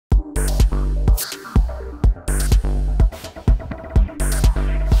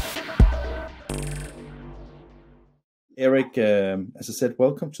Eric, as I said,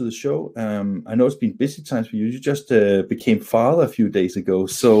 welcome to the show. I know it's been busy times for you. You just became father a few days ago.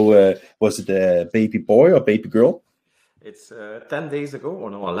 So was it a baby boy or baby girl? It's 10 days ago,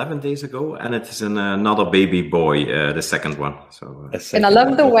 or no, 11 days ago, and it is another baby boy, the second one. So, and I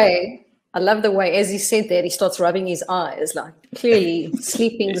love the way, as he said that, he starts rubbing his eyes, like clearly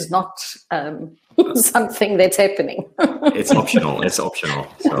sleeping is not something that's happening. It's optional. It's optional.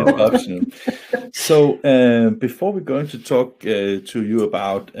 So, So before we're going to talk to you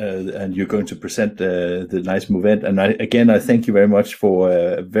about, and you're going to present the nice Mouvent, and I thank you very much for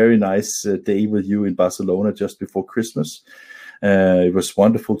a very nice day with you in Barcelona just before Christmas. It was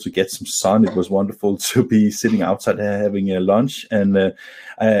wonderful to get some sun. It was wonderful to be sitting outside having a lunch. And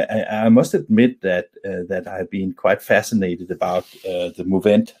I must admit that I've been quite fascinated about the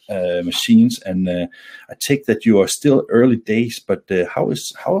Mouvent machines. And I take that you are still early days, but how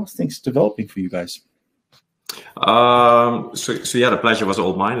are things developing for you guys? So yeah, the pleasure was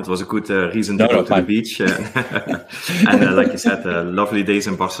all mine. It was a good reason to go to the beach. And like you said, lovely days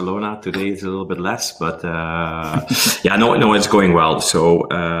in Barcelona. Today is a little bit less, but yeah, no, it's going well. So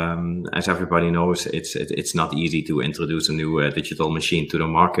as everybody knows, it's not easy to introduce a new digital machine to the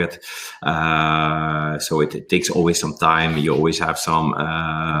market. So it takes always some time. You always have some,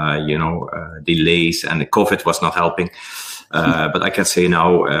 delays, and COVID was not helping. But I can say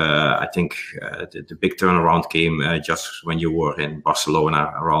now, I think the big turnaround came just when you were in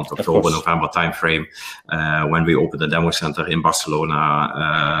Barcelona around October, November timeframe, when we opened the demo center in Barcelona.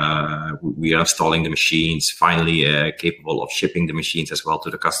 We are installing the machines, finally capable of shipping the machines as well to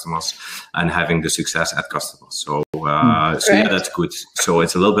the customers and having the success at customers. So yeah, that's good. So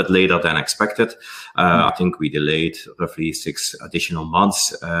it's a little bit later than expected. I think we delayed roughly 6 additional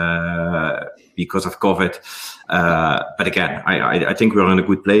months because of COVID. But again, I think we're in a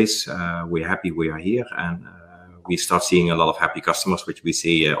good place. We're happy we are here, and we start seeing a lot of happy customers, which we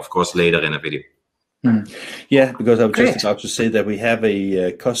see, of course, later in a video. Yeah, because I was just about to say that we have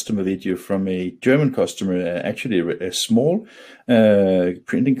a customer video from a German customer, actually a small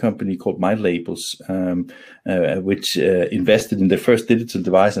printing company called My Labels, which invested in their first digital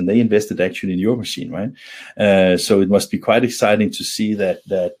device, and they invested actually in your machine, right? So it must be quite exciting to see that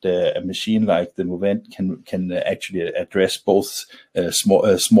a machine like the Mouvent can actually address both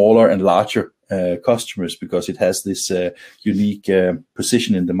smaller and larger customers, because it has this unique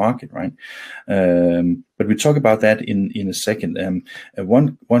position in the market, right? But we talk about that in a second.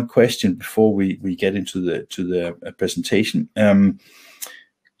 One question before we get into the presentation.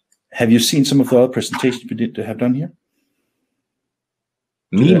 Have you seen some of the other presentations we did have done here?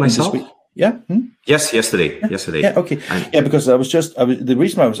 Me, myself? Yeah. Yes, yesterday. Yeah. Okay. Yeah, because the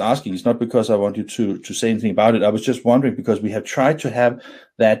reason I was asking is not because I want you to say anything about it. I was just wondering, because we have tried to have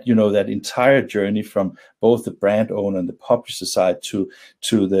that, that entire journey from both the brand owner and the publisher side to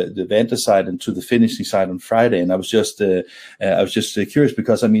the vendor side and to the finishing side on Friday. And I was just curious,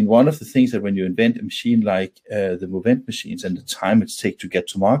 because I mean, one of the things that when you invent a machine like the Mouvent machines and the time it takes to get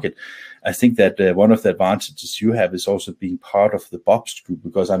to market, I think that one of the advantages you have is also being part of the BOBST group,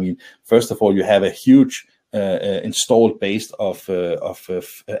 because I mean, first of all, you have a huge installed base of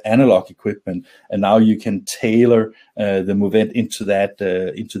analog equipment, and now you can tailor the Mouvent into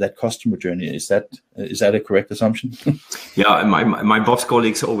that customer journey. Is that a correct assumption? Yeah, my BOBST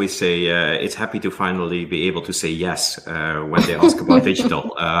colleagues always say it's happy to finally be able to say yes when they ask about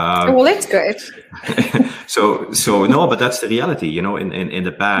digital. Well, that's great. So no, but that's the reality, in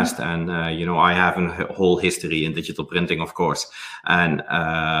the past, and I have a whole history in digital printing, of course, and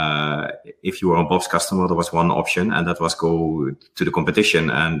if you were a BOBST customer, there was one option, and that was go to the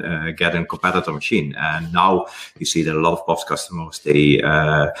competition and get a competitor machine. And now you see that a lot of BOBST customers,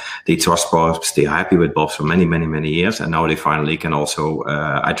 they trust BOBST, they're happy with BOBST for many years, and now they finally can also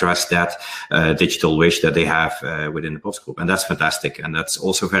address that digital wish that they have within the BOBST group, and that's fantastic, and that's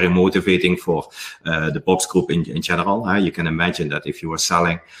also very motivating for the BOBST group in general. You can imagine that if you were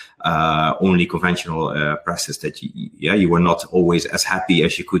selling only conventional presses, that you were not always as happy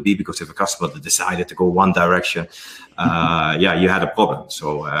as you could be, because if a customer decided to go one direction, you had a problem.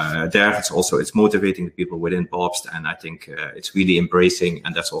 So there it's motivating the people within BOBST, and I think it's really embracing,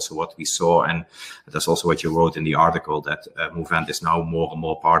 and that's also what we saw, and that's also what you wrote in the article, that Mouvent is now more and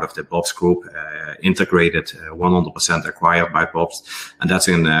more part of the BOBST group, integrated, 100% acquired by BOBST, and that's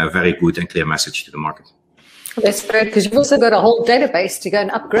a very good and clear message to the market. Well, that's great, because you've also got a whole database to go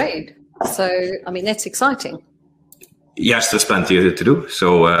and upgrade. So, I mean, that's exciting. Yes, there's plenty to do.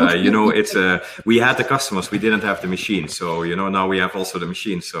 So, it's we had the customers, we didn't have the machine. So, now we have also the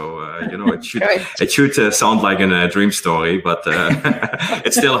machine. So, it should sound like a dream story, but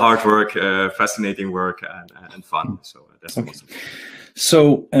it's still hard work, fascinating work, and fun. So that's awesome.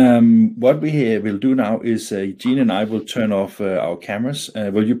 So what we will do now is Jean and I will turn off our cameras.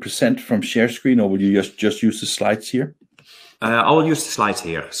 Will you present from share screen, or will you just use the slides here? I will use the slides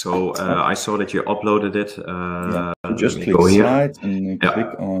here. So I saw that you uploaded it. Just click slides and click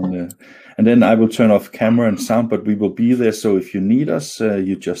on, and then I will turn off camera and sound, but we will be there. So if you need us,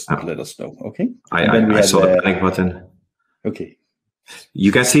 you just let us know. Okay. I saw the panic button. Okay.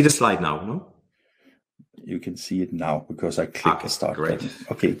 You can see the slide now, no? You can see it now because I clicked the start button.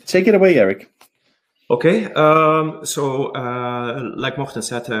 Okay, take it away, Eric. Okay, so like Morten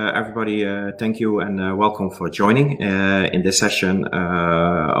said, everybody, thank you and welcome for joining in this session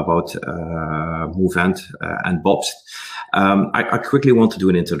about Mouvent and BOBST. I quickly want to do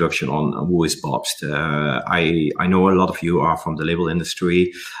an introduction on who is BOBST. I know a lot of you are from the label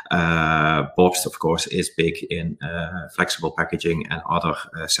industry. BOBST, of course, is big in flexible packaging and other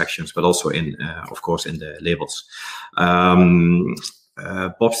sections, but also in, of course, in the labels.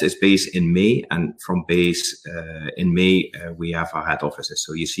 BOBST is based in May, and from base in May we have our head offices.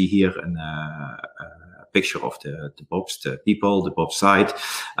 So you see here a picture of the BOBST people, the BOBST site.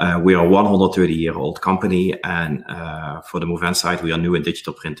 We are a 130-year-old company, and for the Mouvent side, we are new in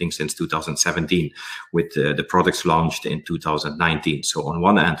digital printing since 2017, with the products launched in 2019. So on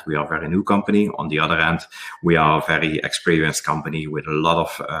one end, we are a very new company. On the other end, we are a very experienced company with a lot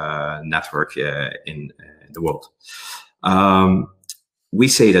of network in the world. We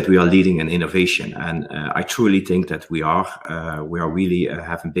say that we are leading in innovation, and I truly think that we are really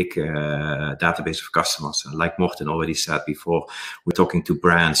having big database of customers. And like Morten already said before, we're talking to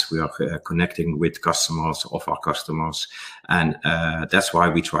brands, we are connecting with customers of our customers, and that's why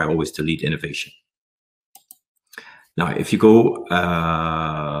we try always to lead innovation. Now, if you go,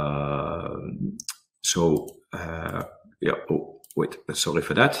 wait, sorry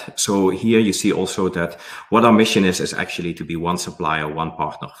for that. So here you see also that what our mission is actually to be one supplier, one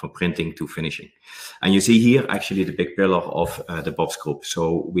partner from printing to finishing. And you see here actually the big pillar of the BOBST group.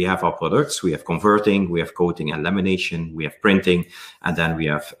 So we have our products, we have converting, we have coating and lamination, we have printing, and then we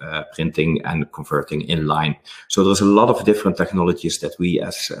have printing and converting in line. So there's a lot of different technologies that we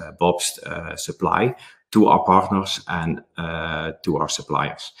as BOBST supply to our partners and to our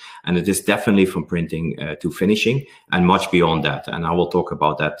suppliers. And it is definitely from printing to finishing and much beyond that. And I will talk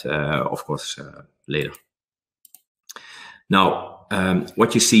about that, of course, later. Now,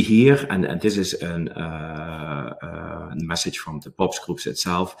 what you see here, and this is a message from the BOBST groups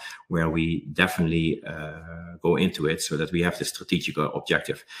itself, where we definitely go into it so that we have the strategic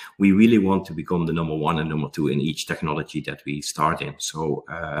objective. We really want to become the number one and number two in each technology that we start in. So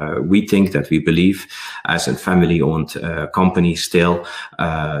we think that we believe as a family-owned company still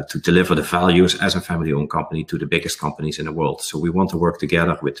to deliver the values as a family-owned company to the biggest companies in the world. So we want to work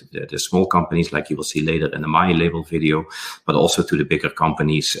together with the small companies, like you will see later in the My Label video, but also to the bigger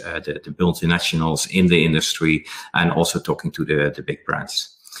companies, the multinationals in the industry, and also talking to the big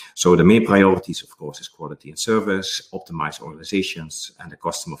brands. So the main priorities, of course, is quality and service, optimized organizations, and the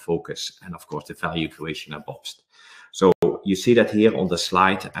customer focus, and of course the value creation at BOBST. So you see that here on the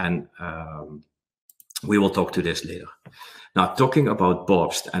slide, and we will talk to this later. Now, talking about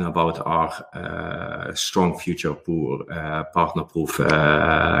BOBST and about our strong future-proof, partner-proof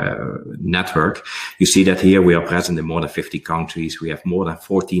network, you see that here we are present in more than 50 countries. We have more than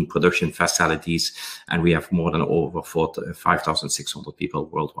 14 production facilities, and we have more than over 5,600 people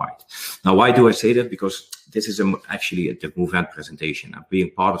worldwide. Now, why do I say that? Because this is actually the Mouvent presentation. And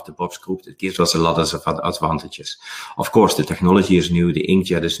being part of the BOBST group, it gives us a lot of advantages. Of course, the technology is new, the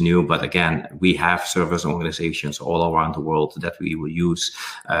inkjet is new, but again, we have service organizations all around the world that we will use,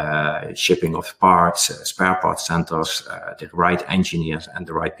 shipping of parts, spare parts centers, the right engineers and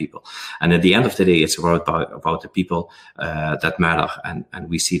the right people. And at the end of the day, it's about the people that matter. And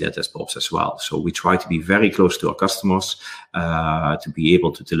we see that as BOBST as well. So we try to be very close to our customers to be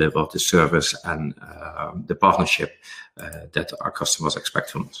able to deliver the service and the partnership that our customers expect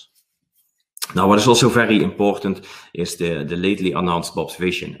from us. Now, what is also very important is the lately announced BOBST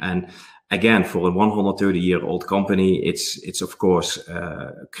vision. And Again, for a 130-year-old company, it's of course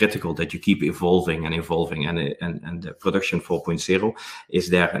critical that you keep evolving and evolving, and the production 4.0 is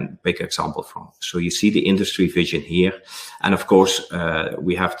there a big example from. So you see the industry vision here, and of course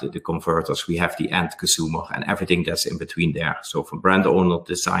we have the converters, we have the end consumer, and everything that's in between there. So from brand owner,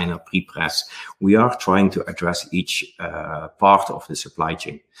 designer, pre-press, we are trying to address each part of the supply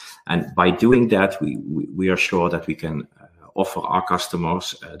chain, and by doing that, we are sure that we can offer our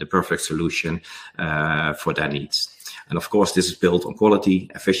customers the perfect solution for their needs. And of course, this is built on quality,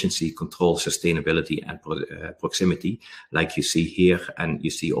 efficiency, control, sustainability, and proximity, like you see here, and you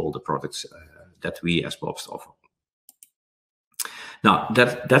see all the products that we as BOBST offer. Now,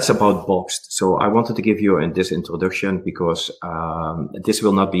 that's about BOBST. So I wanted to give you in this introduction because this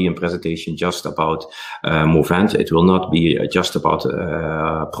will not be a presentation just about Mouvent. It will not be just about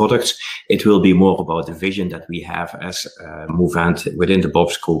products. It will be more about the vision that we have as Mouvent within the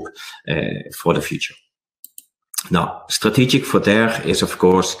BOBST scope for the future. Now, strategic for there is, of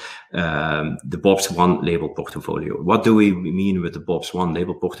course, the BOBST one label portfolio. What do we mean with the BOBST one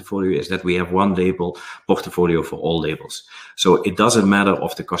label portfolio is that we have one label portfolio for all labels. So it doesn't matter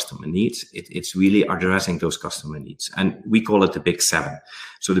of the customer needs. It's really addressing those customer needs. And we call it the big seven.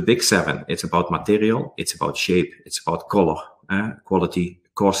 So the big seven, it's about material, it's about shape, it's about color, quality,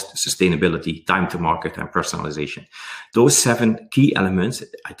 cost, sustainability, time to market, and personalization. Those 7 key elements,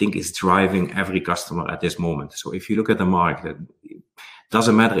 I think, is driving every customer at this moment. So if you look at the market, it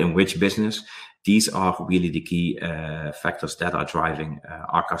doesn't matter in which business, these are really the key factors that are driving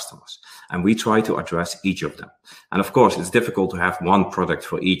our customers. And we try to address each of them. And of course, it's difficult to have one product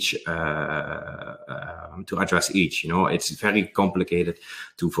for each, to address each. You know, it's very complicated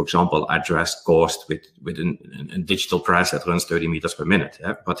to, for example, address cost with a digital press that runs 30 meters per minute.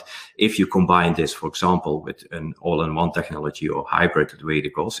 Yeah? But if you combine this, for example, with an all-in-one technology or hybrid, the way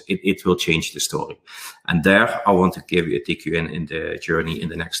it goes, it will change the story. And there, I want to take you in the journey in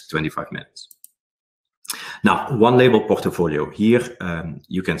the next 25 minutes. Now, one label portfolio here,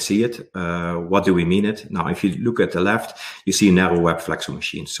 you can see it. What do we mean it? Now, if you look at the left, you see a narrow web flexo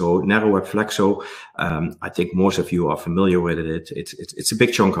machine. So narrow web flexo, I think most of you are familiar with it. It's a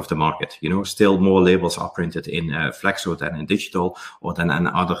big chunk of the market. You know, still more labels are printed in flexo than in digital or than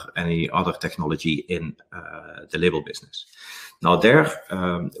any other technology in the label business. Now there,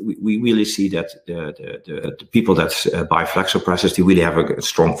 we really see that the people that buy flexo presses, they really have a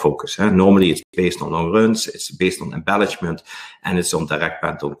strong focus. Normally it's based on long runs, it's based on embellishment, and it's on direct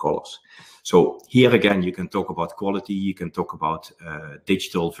Pantone colors. So here again, you can talk about quality, you can talk about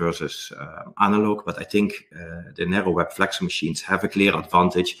digital versus analog, but I think the narrow web flexo machines have a clear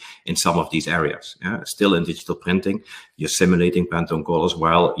advantage in some of these areas. Yeah? Still in digital printing, you're simulating Pantone colors,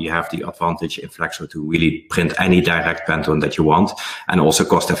 while you have the advantage in flexo to really print any direct Pantone that you want, and also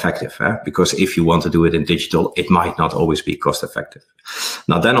cost effective. Because if you want to do it in digital, it might not always be cost effective.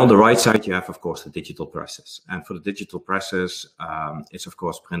 Now then on the right side, you have, of course, the digital presses. And for the digital presses, it's, of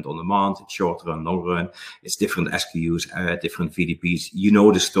course, print on demand, it's short run, long run, it's different SKUs, different VDPs. You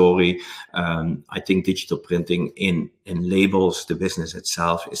know the story. I think digital printing in labels, the business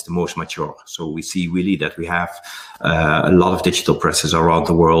itself, is the most mature. So we see really that we have a lot of digital presses around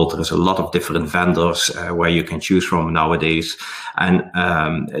the world. There's a lot of different vendors where you can choose from nowadays. And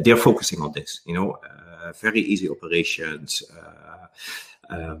they're focusing on this, you know, very easy operations,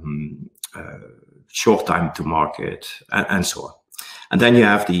 short time to market, and so on. And then you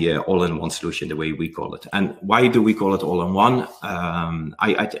have the all-in-one solution, the way we call it. And why do we call it all-in-one?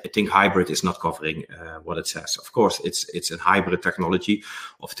 I think hybrid is not covering what it says. Of course, it's a hybrid technology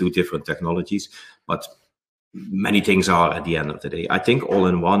of 2 different technologies, but many things are at the end of the day. I think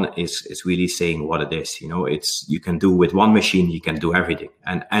all-in-one is really saying what it is. You know, it's, you can do with one machine, you can do everything,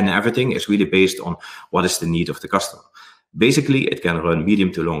 and everything is really based on what is the need of the customer. Basically, it can run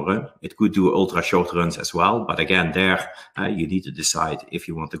medium to long run. It could do ultra short runs as well. But again, there you need to decide if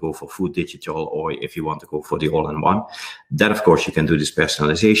you want to go for full digital or if you want to go for the all-in-one. Then, of course, you can do this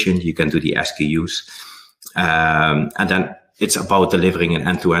personalization. You can do the SKUs. And then it's about delivering an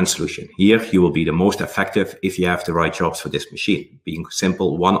end-to-end solution. Here, you will be the most effective if you have the right jobs for this machine. Being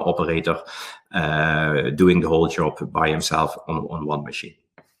simple, one operator doing the whole job by himself on one machine.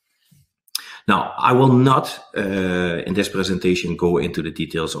 Now, I will not, in this presentation, go into the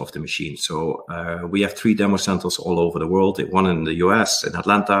details of the machine. So we have 3 demo centers all over the world, one in the US, in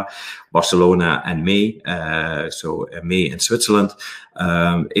Atlanta, Barcelona, and May, May in Switzerland.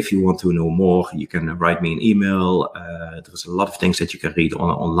 If you want to know more, you can write me an email. There's a lot of things that you can read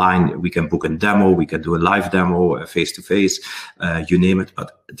online. We can book a demo, we can do a live demo, face-to-face, you name it.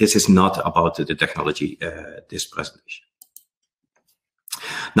 But this is not about the technology, this presentation.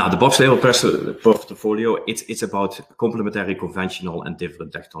 Now, the box label press portfolio, it's about complementary, conventional, and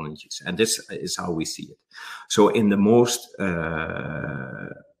different technologies. And this is how we see it. So in the most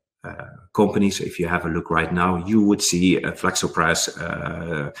companies, if you have a look right now, you would see a flexo press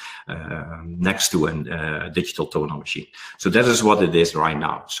next to a digital toner machine. So that is what it is right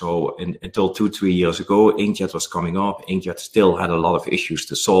now. So until 2-3 years ago, inkjet was coming up. Inkjet still had a lot of issues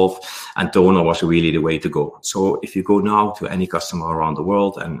to solve, and toner was really the way to go. So if you go now to any customer around the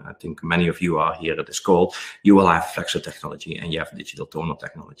world, and I think many of you are here at this call, you will have flexo technology and you have digital toner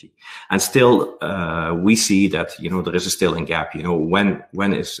technology. And still, we see that, you know, there is still a gap. You know,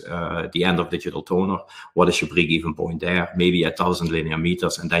 when is the end of digital toner? What is your break-even point there? Maybe 1,000 linear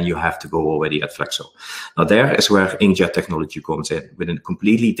meters, and then you have to go already at flexo. Now there is where inkjet technology comes in with a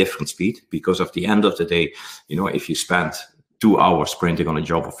completely different speed, because at the end of the day, you know, if you spend 2 hours printing on a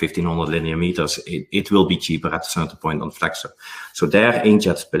job of 1,500 linear meters, it will be cheaper at a certain point on flexo. So there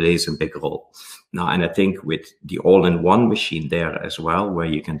inkjet plays a big role. Now, and I think with the all-in-one machine there as well, where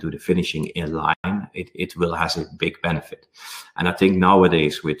you can do the finishing in line, it will has a big benefit. And I think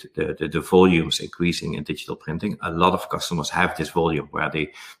nowadays with the volumes increasing in digital printing, a lot of customers have this volume where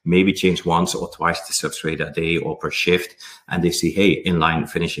they maybe change once or twice the substrate a day or per shift, and they see, hey, inline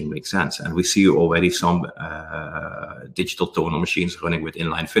finishing makes sense. And we see already some digital toner machines running with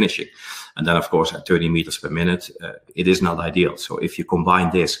inline finishing. And then, of course, at 30 meters per minute, it is not ideal. So if you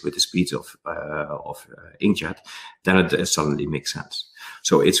combine this with the speeds of inkjet, then it suddenly makes sense.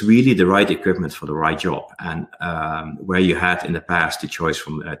 So it's really the right equipment for the right job. And where you had in the past the choice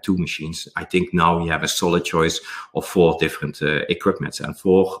from 2 machines, I think now you have a solid choice of 4 different equipments and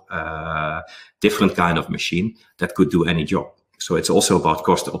 4 different kind of machine that could do any job. So it's also about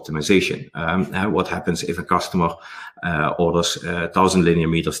cost optimization. What happens if a customer orders 1,000 linear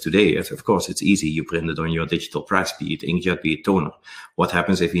meters today? Of course, it's easy. You print it on your digital press, be it inkjet, be it toner. What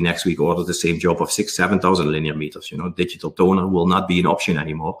happens if he next week orders the same job of 6,000-7,000 linear meters? You know, digital toner will not be an option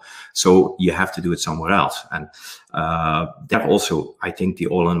anymore. So you have to do it somewhere else. And there also, I think the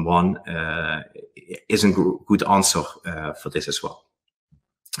all-in-one is a good answer for this as well.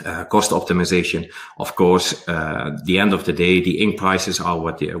 Cost optimization, of course, the end of the day, the ink prices are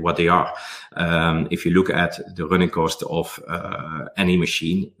what they are. If you look at the running cost of any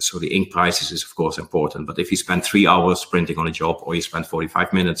machine, so the ink prices is of course important. But if you spend 3 hours printing on a job, or you spend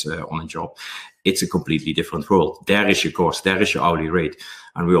 45 minutes on a job, it's a completely different world. There is your cost, there is your hourly rate.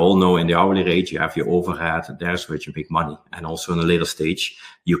 And we all know in the hourly rate, you have your overhead, there's where you make money. And also in a later stage,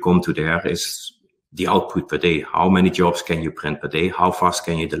 you come to there is the output per day. How many jobs can you print per day? How fast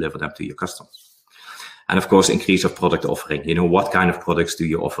can you deliver them to your customers? And of course, increase of product offering. You know, what kind of products do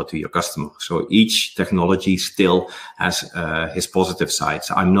you offer to your customer? So each technology still has his positive sides.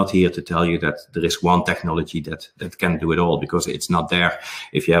 I'm not here to tell you that there is one technology that can do it all, because it's not there.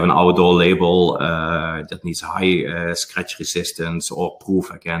 If you have an outdoor label that needs high scratch resistance or proof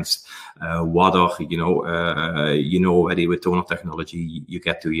against water, you know already with toner technology, you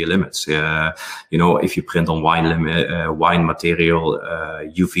get to your limits. You know, if you print on wine material,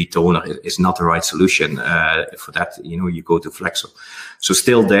 UV toner is not the right solution. For that, you know, you go to flexo. So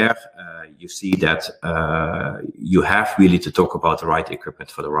still there, you see that you have really to talk about the right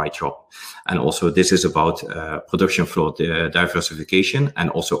equipment for the right job. And also this is about production flow diversification and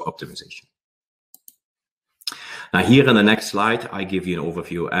also optimization. Now here in the next slide, I give you an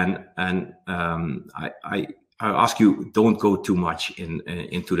overview, and I ask you, don't go too much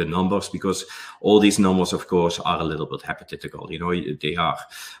into the numbers, because all these numbers, of course, are a little bit hypothetical. You know, they are,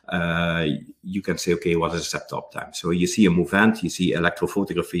 you can say, okay, what is a setup time? So you see a MouventTM, you see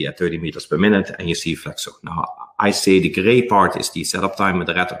electrophotography at 30 meters per minute, and you see flexo. Now, I say the gray part is the setup time, and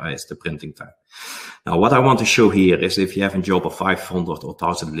the red is the printing time. Now, what I want to show here is if you have a job of 500 or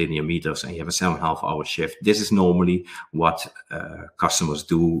 1,000 linear meters and you have a 7.5 hour shift, this is normally what customers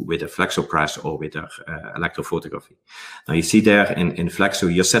do with a flexo press or with their electrophotography. Now, you see there in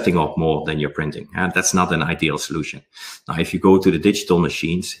flexo, you're setting up more than you're printing, and that's not an ideal solution. Now, if you go to the digital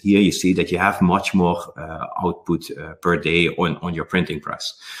machines, here you see that you have much more output per day on your printing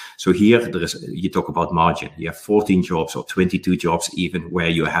press. So here you talk about margin. You have 14 jobs or 22 jobs even where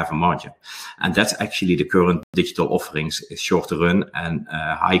you have a margin. And that's actually the current digital offerings is shorter run and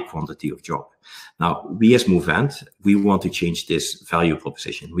high quantity of job. Now, we as Mouvent, we want to change this value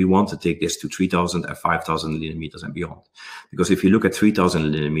proposition. We want to take this to 3,000 and 5,000 linear meters and beyond. Because if you look at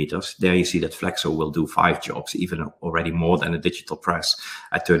 3,000 linear meters, there you see that flexo will do 5 jobs, even already more than a digital press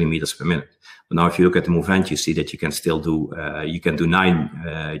at 30 meters per minute. But now if you look at the Mouvent, you see that you can still do, you can do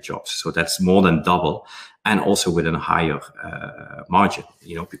 9 jobs. So that's more than double, and also with a higher margin,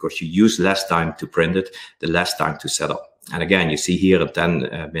 you know, because you use less time to print it, the less time to set up. And again, you see here a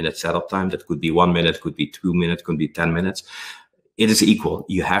 10-minute setup time. That could be 1 minute, could be 2 minutes, could be 10 minutes. It is equal.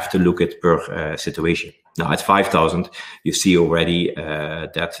 You have to look at per situation. Now at 5,000, you see already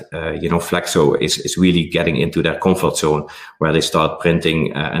that Flexo is really getting into that comfort zone where they start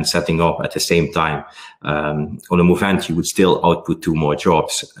printing and setting up at the same time. On a Mouvent, you would still output 2 more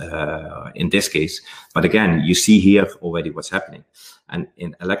jobs in this case. But again, you see here already what's happening. And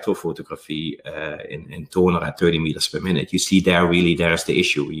in electrophotography, in toner at 30 meters per minute, you see there's the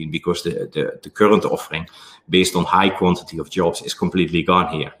issue, because the current offering based on high quantity of jobs is completely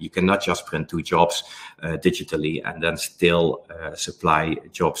gone here. You cannot just print 2 jobs digitally and then still supply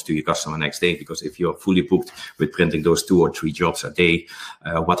jobs to your customer next day, because if you're fully booked with printing those 2 or 3 jobs a day,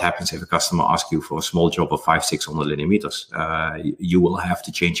 what happens if a customer asks you for a small job of 500-600 linear meters? You will have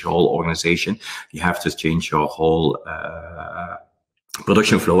to change your whole organization. You have to change your whole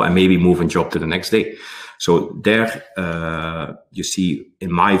production flow and maybe move a job to the next day. So there you see,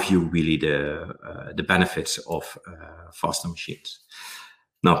 in my view, really the benefits of faster machines.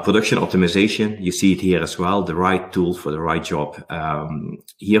 Now, production optimization, you see it here as well, the right tool for the right job.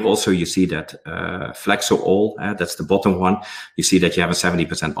 Here also you see that Flexo All, that's the bottom one, you see that you have a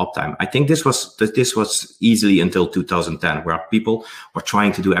 70% uptime. I think this was easily until 2010, where people were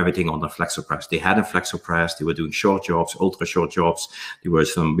trying to do everything on the Flexo press. They had a Flexo press, they were doing short jobs, ultra short jobs, there were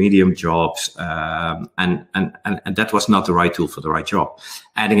some medium jobs, and that was not the right tool for the right job.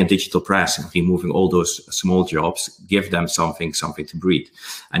 Adding a digital press and removing all those small jobs, give them something to breathe.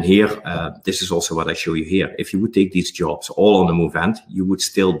 And here, this is also what I show you here. If you would take these jobs all on the Mouvent, you would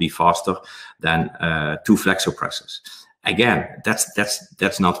still be faster than 2 Flexo presses. Again,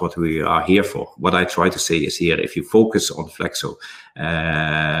 that's not what we are here for. What I try to say is here, if you focus on Flexo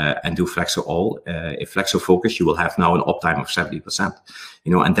and do Flexo All, if Flexo Focus, you will have now an uptime of 70%.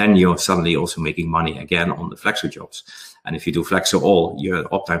 And then you're suddenly also making money again on the Flexo jobs. And if you do Flexo All, your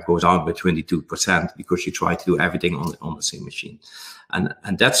uptime goes down by 22% because you try to do everything on the same machine.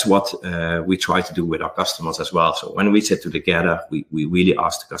 And that's what we try to do with our customers as well. So when we sit together, we really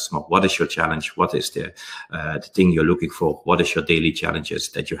ask the customer, what is your challenge? What is the thing you're looking for? What is your daily challenges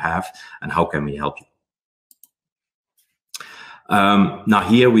that you have? And how can we help you? Now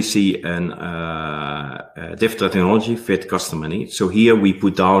here we see different technology fit customer needs. So here we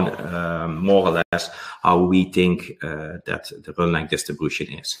put down more or less how we think that the run length distribution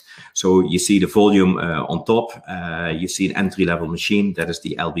is. So you see the volume on top. You see an entry-level machine, that is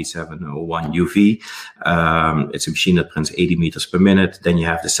the LB701 UV. It's a machine that prints 80 meters per minute. Then you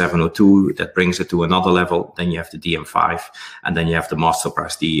have the 702 that brings it to another level. Then you have the DM5, and then you have the master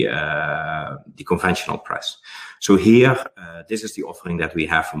press, the conventional press. So here, this is the offering that we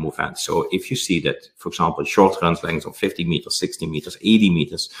have for Mouvent. So if you see that, for example, short run lengths of 50 meters, 60 meters, 80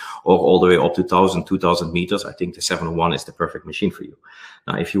 meters, or all the way up to 1,000, 2,000 meters, I think the 701 is the perfect machine for you.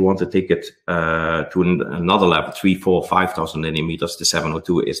 Now, if you want to take it to another level, 3, 4, 5,000 linear meters, the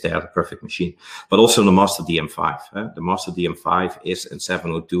 702 is there, the perfect machine. But also the Master DM5. The Master DM5 is a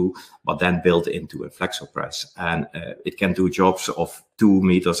 702, but then built into a Flexo press. And it can do jobs of 2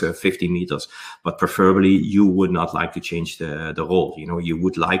 meters or 50 meters, but preferably you would not like to change the roll. You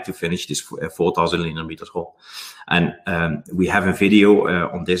would like to finish this 4,000 linear meters roll. And we have a video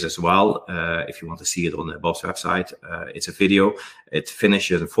on this as well. If you want to see it on the BOBST website, it's a video. It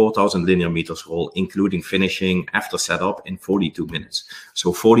finishes a 4,000 linear meters roll, including finishing after setup in 42 minutes.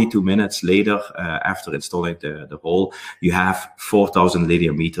 So 42 minutes later, after installing the roll, you have 4,000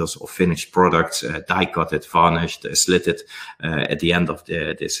 linear meters of finished products, die cutted, varnished, slitted at the end of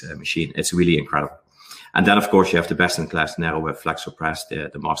this machine. It's really incredible. And then, of course, you have the best-in-class narrow-web Flexo press,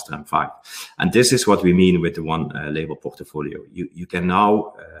 the Master M5. And this is what we mean with the one label portfolio. You can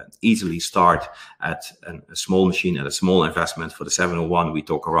now easily start at a small machine, at a small investment. For the 701, we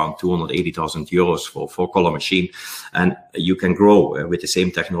talk around 280,000 euros for a 4-color machine. And you can grow with the same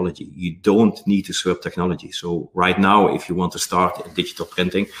technology. You don't need to swap technology. So right now, if you want to start in digital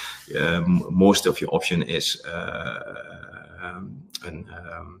printing, most of your option is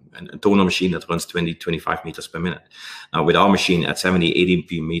a toner machine that runs 20-25 meters per minute. Now with our machine at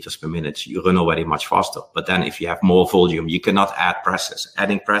 70-80 meters per minute, you run already much faster. But then if you have more volume, you cannot add presses.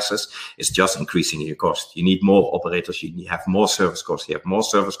 Adding presses is just increasing your cost. You need more operators, you have more service costs, you have more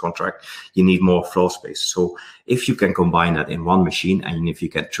service contract, you need more floor space. So if you can combine that in one machine, and if you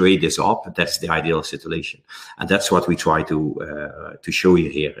can trade this up, that's the ideal situation. And that's what we try to show you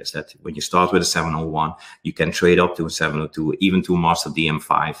here, is that when you start with a 701, you can trade up to a 702, even to a Master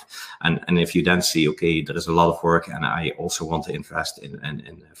DM5. And if you then see, okay, there is a lot of work and I also want to invest in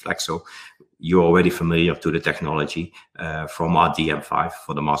Flexo, you're already familiar to the technology from our DM5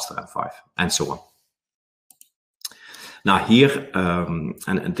 for the Master M5 and so on. Now here,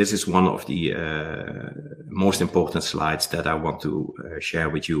 and this is one of the most important slides that I want to share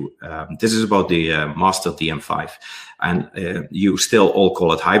with you. This is about the Master DM5, and you still all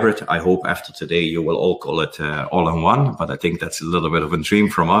call it hybrid. I hope after today you will all call it all-in-one, but I think that's a little bit of a dream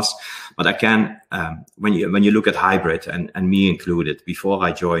from us. But I can, when you look at hybrid, and me included, before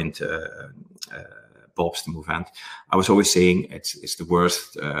I joined BOBST Mouvent, I was always saying it's the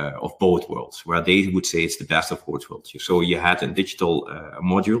worst of both worlds, where they would say it's the best of both worlds. So you had a digital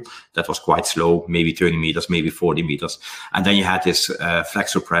module that was quite slow, maybe 30 meters, maybe 40 meters. And then you had this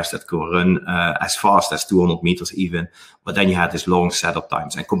flexo press that could run as fast as 200 meters even. But then you had this long setup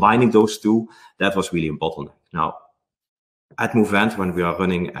times. And combining those two, that was really a bottleneck. Now, at Mouvent, when we are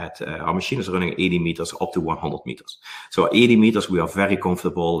running at, our machine is running 80 meters up to 100 meters. So 80 meters, we are very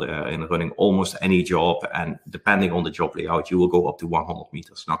comfortable in running almost any job. And depending on the job layout, you will go up to 100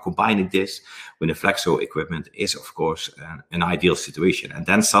 meters. Now, combining this with the flexo equipment is, of course, an ideal situation. And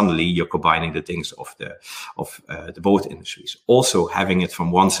then suddenly you're combining the things of the both industries. Also, having it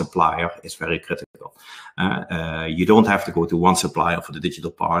from one supplier is very critical. You don't have to go to one supplier for the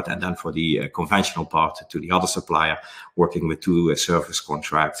digital part and then for the conventional part to the other supplier, working with two service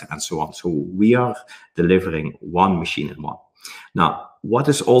contracts and so on. So we are delivering one machine in one. Now, what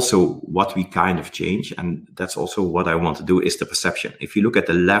is also what we kind of change, and that's also what I want to do, is the perception. If you look at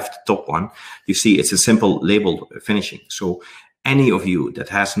the left top one, you see it's a simple label finishing. So any of you that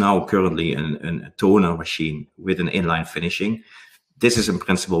has now currently a toner machine with an inline finishing, this is in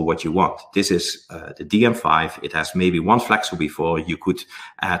principle what you want. This is the DM5. It has maybe one flexo before. You could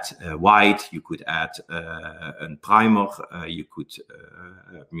add white, you could add a primer, you could,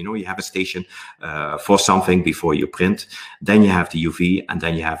 you have a station for something before you print. Then you have the UV, and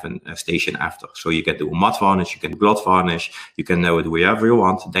then you have a station after. So you can do a matte varnish, you can do gloss varnish, you can do it wherever you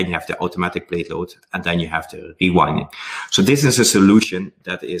want. Then you have the automatic plate load, and then you have the rewinding. So this is a solution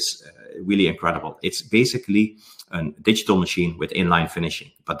that is really incredible. It's basically a digital machine with inline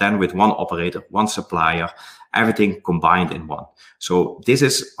finishing, but then with one operator, one supplier, everything combined in one. So this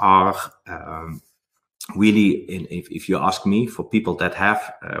is our really, if you ask me, for people that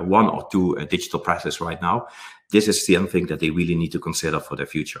have one or two digital presses right now, this is something that they really need to consider for the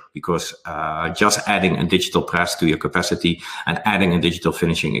future, because just adding a digital press to your capacity and adding a digital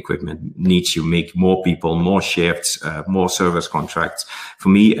finishing equipment needs you make more people, more shifts, more service contracts. For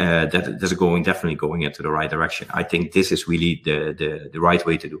me, that is definitely going into the right direction. I think this is really the right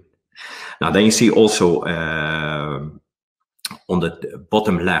way to do it. Now, then you see also on the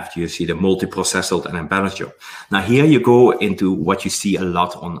bottom left, you see the multi-processed and embellished job. Now here you go into what you see a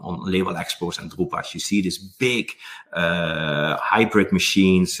lot on label expos and drupas. You see this big hybrid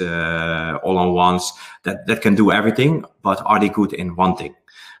machines, all-on-ones that can do everything, but are they good in one thing?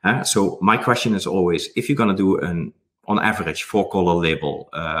 So my question is always, if you're going to do on average 4-color label,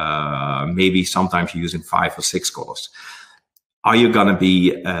 maybe sometimes you're using 5 or 6 colors. Are you going to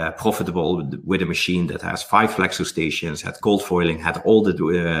be profitable with a machine that has 5 flexo stations, had cold foiling, had all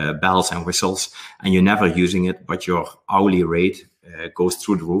the bells and whistles, and you're never using it, but your hourly rate goes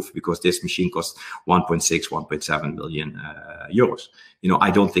through the roof because this machine costs 1.6, 1.7 million euros?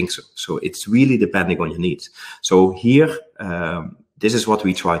 I don't think so. So it's really depending on your needs. So here, this is what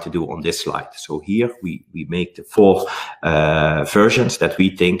we try to do on this slide. So here we make the 4 versions that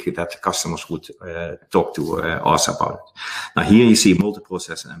we think that customers would talk to us about. Now here you see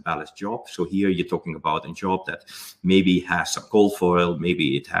multi-process and embellished job. So here you're talking about a job that maybe has some cold foil,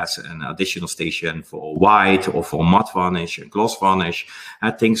 maybe it has an additional station for white or for matte varnish and gloss varnish,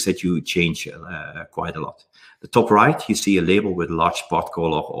 things that you change quite a lot. The top right, you see a label with large spot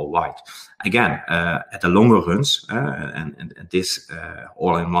color or white. Again, at the longer runs, and this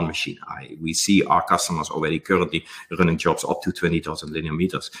all-in-one machine, we see our customers already currently running jobs up to 20,000 linear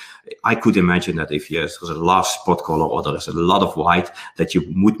meters. I could imagine that if there's a large spot color or there is a lot of white, that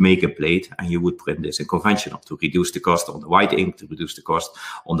you would make a plate and you would print this in conventional to reduce the cost on the white ink, to reduce the cost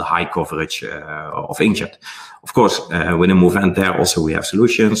on the high coverage of inkjet. Of course, within Mouvent there also we have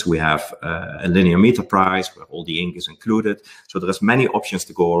solutions. We have a linear meter price where all the ink is included. So there's many options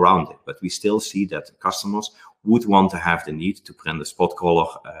to go around it, but we still see that customers would want to have the need to print a spot color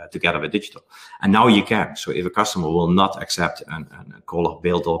together with digital. And now you can. So if a customer will not accept a color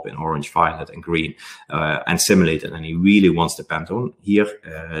built up in orange, violet, and green and simulated, and he really wants the Pantone, here,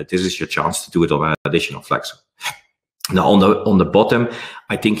 this is your chance to do it on an additional flexo. Now on the bottom,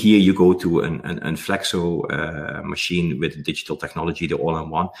 I think here you go to an flexo machine with digital technology, the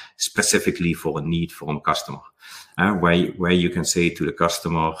all-in-one, specifically for a need from a customer. where you can say to the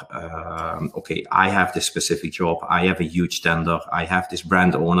customer, okay, I have this specific job, I have a huge tender, I have this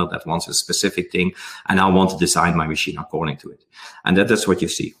brand owner that wants a specific thing, and I want to design my machine according to it. And that is what you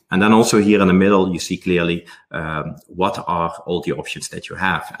see. And then also here in the middle, you see clearly what are all the options that you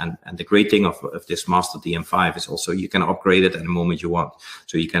have. And the great thing of this Master DM5 is also you can upgrade it at the moment you want.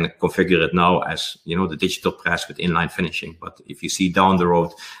 So you can configure it now as, you know, the digital press with inline finishing. But if you see down the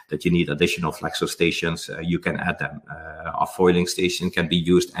road that you need additional flexo stations, you can add them. Our foiling station can be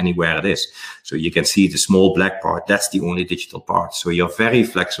used anywhere it is. So you can see the small black part, that's the only digital part. So you're very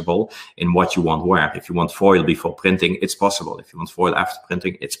flexible in what you want where. If you want foil before printing, it's possible. If you want foil after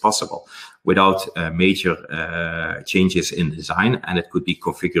printing, it's possible without major changes in design, and it could be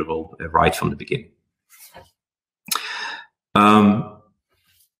configurable right from the beginning.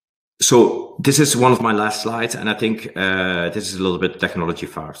 So this is one of my last slides, and I think this is a little bit technology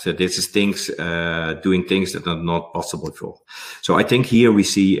fast. So this is things, doing things that are not possible before. So I think here we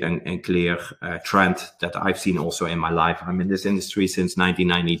see a clear trend that I've seen also in my life. I'm in this industry since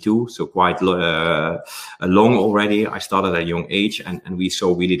 1992, so quite long already. I started at a young age, and we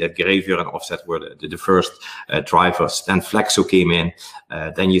saw really that gravure and offset were the first drivers. Then flexo came in,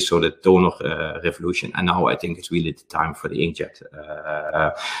 then you saw the toner revolution, and now I think it's really the time for the inkjet.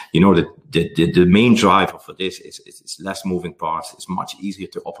 You know, the main driver for this is less moving parts. It's much easier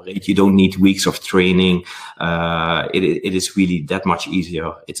to operate. You don't need weeks of training. It is really that much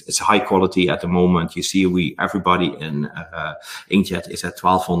easier. It's high quality at the moment. You see, everybody in inkjet is at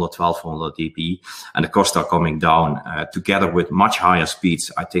 1200 dB, and the costs are coming down. Together with much higher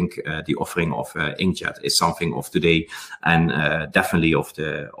speeds, I think the offering of inkjet is something of today and definitely of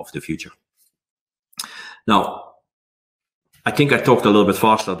the future. Now, I think I talked a little bit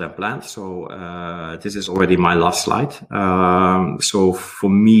faster than planned, so this is already my last slide. So for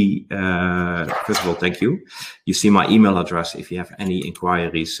me, first of all, thank you. You see my email address. If you have any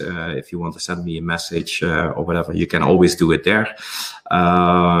inquiries, if you want to send me a message or whatever, you can always do it there.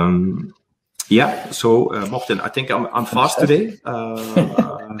 Yeah, so Morten, I think I'm fast today,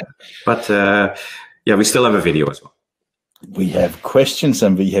 but yeah, we still have a video as well. We have questions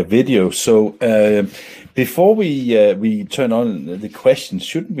and we have video. So before we turn on the questions,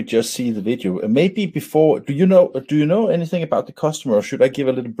 shouldn't we just see the video? Maybe before, do you know anything about the customer, or should I give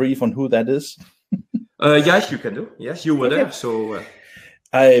a little brief on who that is? Yes, you can do. Yes, you were there. So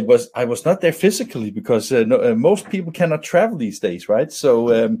I was not there physically because most people cannot travel these days, right?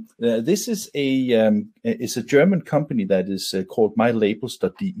 So this is a German company that is called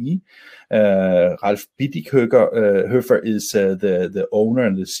mylabels.de. Ralf Bietighofer is the owner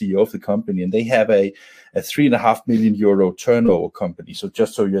and the CEO of the company, and they have a 3.5 million euro turnover company. So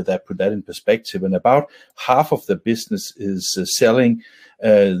just so you put that in perspective, and about half of the business is selling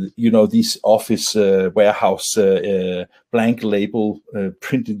these office warehouse blank label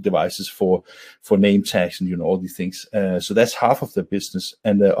printing devices for name tags and all these things. So that's half of the business,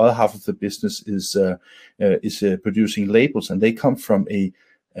 and the other half of the business is producing labels, and they come from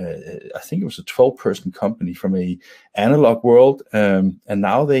I think it was a 12-person company from a analog world, and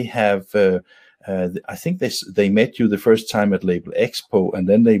now they have. I think they met you the first time at Label Expo, and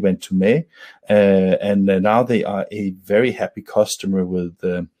then they went to May, and now they are a very happy customer with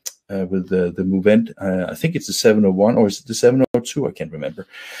the Mouvent. I think it's the 701, or is it the 702? I can't remember.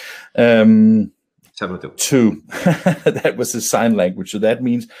 702. That was the sign language, so that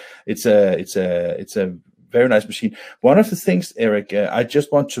means it's a very nice machine. One of the things, Eric, I just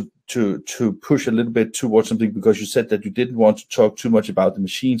want to push a little bit towards something, because you said that you didn't want to talk too much about the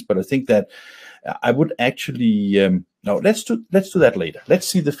machines, but I think that I would actually no. Let's do that later. Let's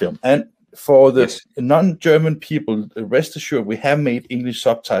see the film. And for the non-German people, rest assured we have made English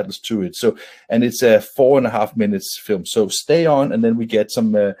subtitles to it. So, and it's a 4.5 minutes film. So stay on, and then we get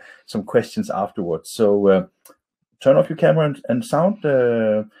some questions afterwards. So turn off your camera and sound,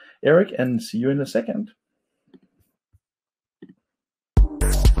 Eric, and see you in a second.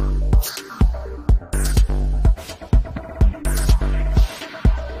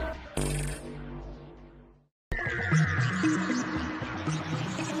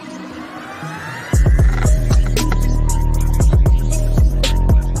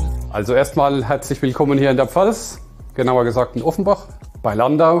 Also erstmal herzlich willkommen hier in der Pfalz, genauer gesagt in Offenbach, bei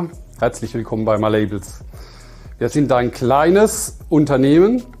Landau. Herzlich willkommen bei mylabels. Wir sind ein kleines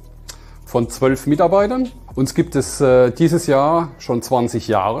Unternehmen von 12 Mitarbeitern. Uns gibt es dieses Jahr schon 20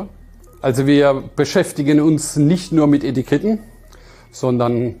 Jahre. Also wir beschäftigen uns nicht nur mit Etiketten,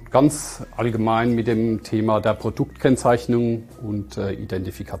 sondern ganz allgemein mit dem Thema der Produktkennzeichnung und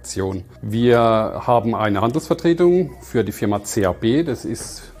Identifikation. Wir haben eine Handelsvertretung für die Firma CAB, das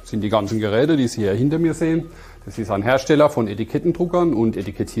sind die ganzen Geräte, die Sie hier hinter mir sehen. Das ist ein Hersteller von Etikettendruckern und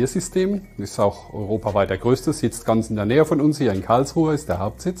Etikettiersystemen. Das ist auch europaweit der größte, sitzt ganz in der Nähe von uns, hier in Karlsruhe ist der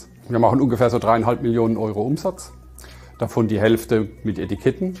Hauptsitz. Wir machen ungefähr so 3,5 Millionen Euro Umsatz, davon die Hälfte mit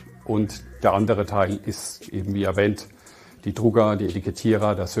Etiketten und der andere Teil ist eben wie erwähnt die Drucker, die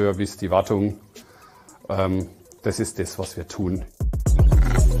Etikettierer, der Service, die Wartung. Das ist das, was wir tun.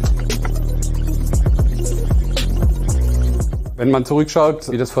 Wenn man zurückschaut,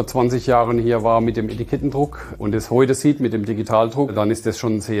 wie das vor 20 Jahren hier war mit dem Etikettendruck und es heute sieht mit dem Digitaldruck, dann ist das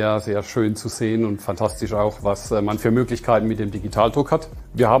schon sehr, sehr schön zu sehen und fantastisch auch, was man für Möglichkeiten mit dem Digitaldruck hat.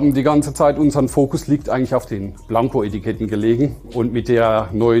 Wir haben die ganze Zeit, unseren Fokus liegt eigentlich auf den Blanko-Etiketten gelegen und mit der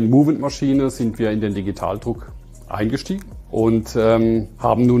neuen Mouvent-Maschine sind wir in den Digitaldruck eingestiegen und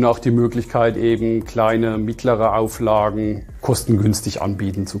haben nun auch die Möglichkeit, eben kleine, mittlere Auflagen kostengünstig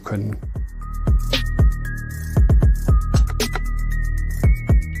anbieten zu können.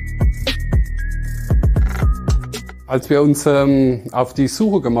 Als wir uns auf die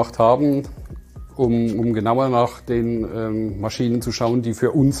Suche gemacht haben, um genauer nach den Maschinen zu schauen, die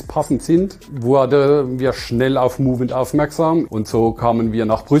für uns passend sind, wurden wir schnell auf Mouvent aufmerksam und so kamen wir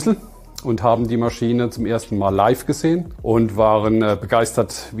nach Brüssel und haben die Maschine zum ersten Mal live gesehen und waren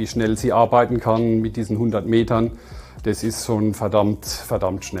begeistert, wie schnell sie arbeiten kann mit diesen 100 Metern. Das ist schon verdammt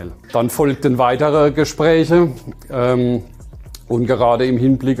schnell. Dann folgten weitere Gespräche. Und gerade im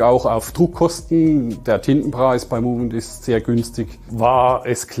Hinblick auch auf Druckkosten, der Tintenpreis bei Mouvent ist sehr günstig, war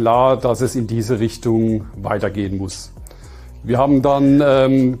es klar, dass es in diese Richtung weitergehen muss. Wir haben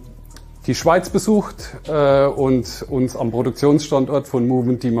dann die Schweiz besucht und uns am Produktionsstandort von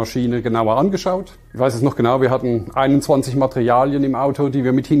Mouvent die Maschine genauer angeschaut. Ich weiß es noch genau, wir hatten 21 Materialien im Auto, die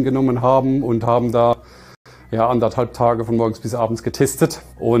wir mit hingenommen haben und haben da 1,5 Tage von morgens bis abends getestet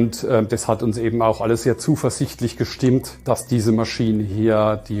und das hat uns eben auch alles sehr zuversichtlich gestimmt, dass diese Maschine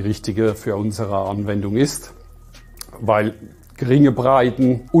hier die richtige für unsere Anwendung ist, weil geringe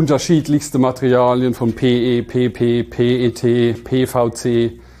Breiten, unterschiedlichste Materialien von PE, PP, PET,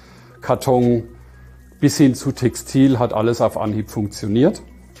 PVC, Karton bis hin zu Textil hat alles auf Anhieb funktioniert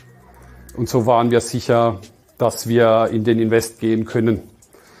und so waren wir sicher, dass wir in den Invest gehen können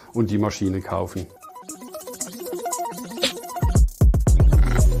und die Maschine kaufen.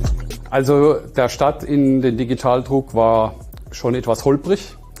 Also der Start in den Digitaldruck war schon etwas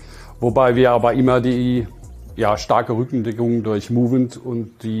holprig, wobei wir aber immer die starke Rückendeckung durch Mouvent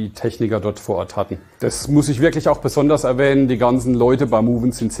und die Techniker dort vor Ort hatten. Das muss ich wirklich auch besonders erwähnen. Die ganzen Leute bei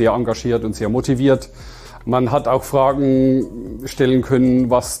Mouvent sind sehr engagiert und sehr motiviert. Man hat auch Fragen stellen können,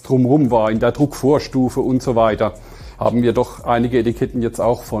 was drumherum war in der Druckvorstufe und so weiter. Haben wir doch einige Etiketten jetzt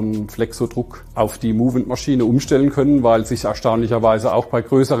auch von Flexo-Druck auf die Mouvent-Maschine umstellen können, weil sich erstaunlicherweise auch bei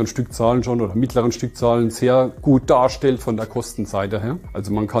größeren Stückzahlen schon oder mittleren Stückzahlen sehr gut darstellt von der Kostenseite her.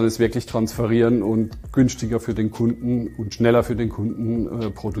 Also man kann es wirklich transferieren und günstiger für den Kunden und schneller für den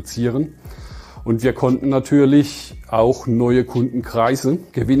Kunden produzieren. Und wir konnten natürlich auch neue Kundenkreise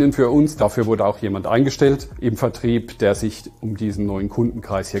gewinnen für uns. Dafür wurde auch jemand eingestellt im Vertrieb, der sich um diesen neuen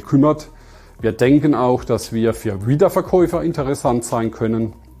Kundenkreis hier kümmert. Wir denken auch, dass wir für Wiederverkäufer interessant sein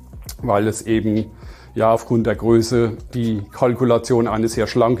können, weil es eben aufgrund der Größe die Kalkulation eine sehr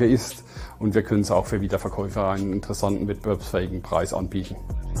schlanke ist und wir können es auch für Wiederverkäufer einen interessanten, wettbewerbsfähigen Preis anbieten.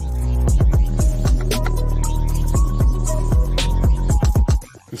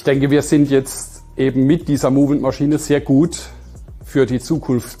 Ich denke, wir sind jetzt eben mit dieser Mouvent-Maschine sehr gut für die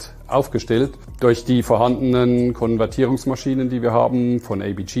Zukunft aufgestellt. Durch die vorhandenen Konvertierungsmaschinen, die wir haben von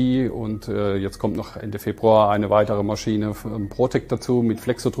ABG und jetzt kommt noch Ende Februar eine weitere Maschine von Protec dazu mit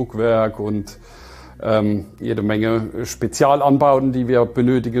Flexo-Druckwerk und jede Menge Spezialanbauten, die wir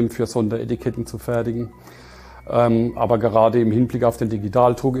benötigen, für Sonderetiketten zu fertigen. Aber gerade im Hinblick auf den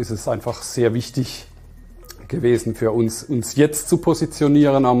Digitaldruck ist es einfach sehr wichtig gewesen für uns jetzt zu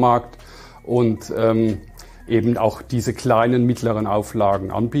positionieren am Markt und eben auch diese kleinen, mittleren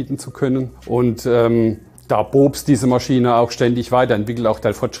Auflagen anbieten zu können. Und da BOBST diese Maschine auch ständig weiterentwickelt, auch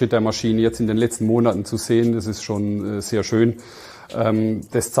der Fortschritt der Maschine jetzt in den letzten Monaten zu sehen, das ist schon sehr schön.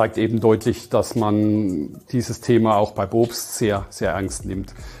 Das zeigt eben deutlich, dass man dieses Thema auch bei BOBST sehr, sehr ernst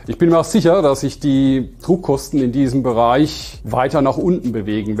nimmt. Ich bin mir auch sicher, dass sich die Druckkosten in diesem Bereich weiter nach unten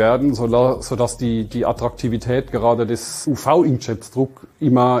bewegen werden, sodass die Attraktivität gerade des UV-Inkjet-Druck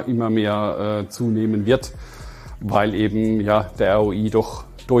immer mehr zunehmen wird, weil eben der ROI doch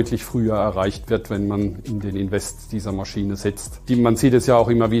deutlich früher erreicht wird, wenn man in den Invest dieser Maschine setzt. Man sieht es ja auch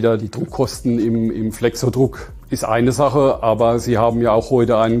immer wieder, die Druckkosten im Flexo-Druck ist eine Sache, aber Sie haben ja auch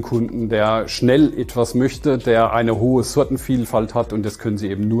heute einen Kunden, der schnell etwas möchte, der eine hohe Sortenvielfalt hat und das können Sie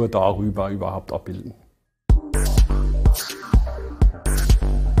eben nur darüber überhaupt abbilden.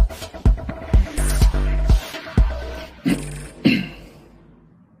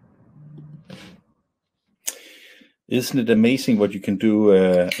 Isn't it amazing what you can do?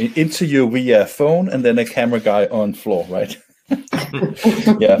 Interview via phone and then a camera guy on floor, right?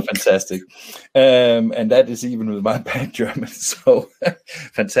 Yeah, fantastic. And that is even with my bad German, so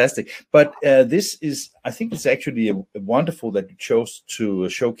fantastic. But this is, I think it's actually wonderful that you chose to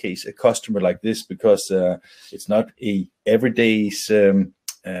showcase a customer like this, because it's not a everyday's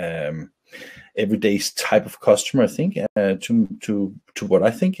type of customer, I think, to what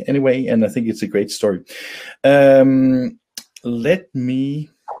I think anyway, and I think it's a great story. Let me.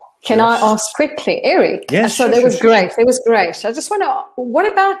 Can I ask quickly, Eric? Yes. So that was great. That was great. I just want to. What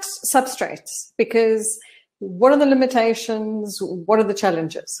about substrates? Because what are the limitations? What are the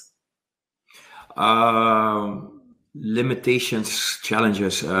challenges? Limitations,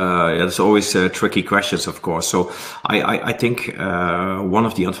 challenges, there's always tricky questions, of course. So I think one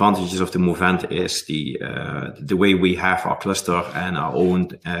of the advantages of the Mouvent is the way we have our cluster and our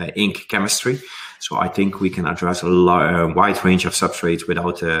own ink chemistry. So I think we can address a wide range of substrates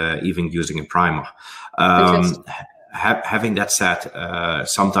without even using a primer. Having that said,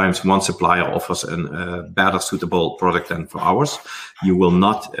 sometimes one supplier offers a better suitable product than for ours. You will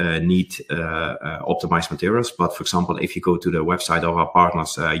not need optimized materials. But for example, if you go to the website of our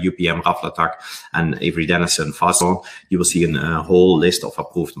partners, UPM, Raflatac, and Avery Dennison, Fastron, you will see a whole list of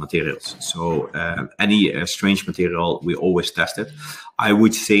approved materials. So any strange material, we always test it. I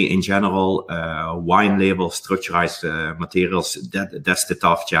would say in general, wine label structurized materials, that's the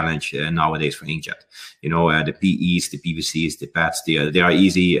tough challenge nowadays for inkjet. You know, the PEs, the PVCs, the PETs, they are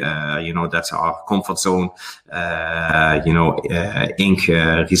easy. You know, that's our comfort zone. You know, ink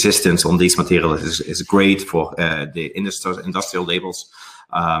resistance on these materials is great for the industrial labels.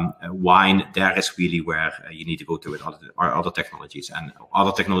 Wine, there is really where you need to go to with other technologies. And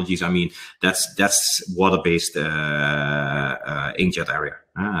other technologies, I mean, that's water-based inkjet area.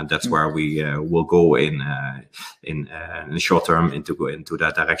 That's where we will go in the short term into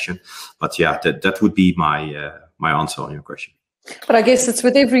that direction. But yeah, that would be my my answer on your question. But I guess it's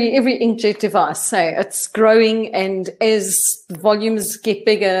with every inkjet device. So it's growing, and as volumes get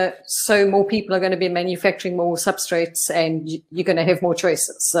bigger, so more people are going to be manufacturing more substrates, and you're going to have more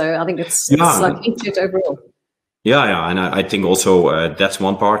choices. So I think it's like inkjet overall. Yeah, and I think also that's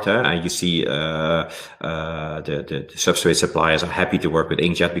one part. You see the substrate suppliers are happy to work with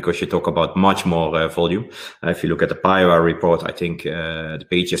inkjet because you talk about much more volume. If you look at the PIOA report, I think the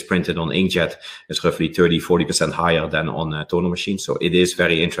pages printed on inkjet is roughly 30-40% higher than on a toner machine. So it is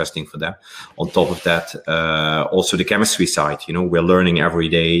very interesting for them. On top of that, also the chemistry side, you know, we're learning every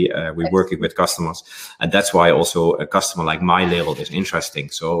day. We're working with customers, and that's why also a customer like MyLabel is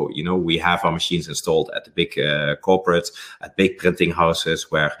interesting. So, you know, we have our machines installed at the big corporates, at big printing houses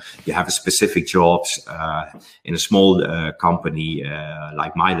where you have a specific jobs. In a small company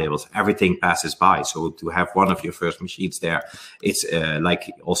like MyLabels, everything passes by. So to have one of your first machines there, it's like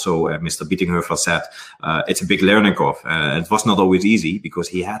also Mr. Bietinghofer said, it's a big learning curve. It was not always easy because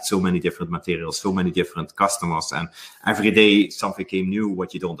he had so many different materials, so many different customers, and every day something came new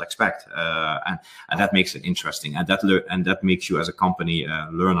what you don't expect, and that makes it interesting, and that makes you as a company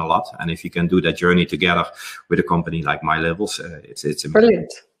learn a lot. And if you can do that journey together with a company like MyLabels, it's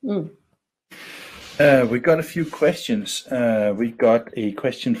brilliant. We got a few questions. We got a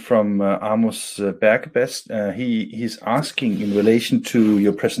question from Amos Bergebest. He's asking in relation to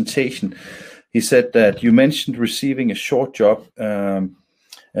your presentation. He said that you mentioned receiving a short job. And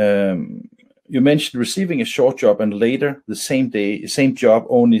later the same day, same job,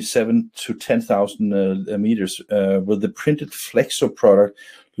 only 7,000 to 10,000 meters. Will the printed flexo product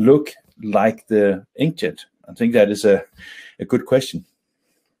look like the inkjet? I think that is a good question.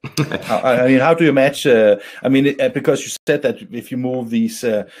 I mean, how do you match? Because you said that if you move these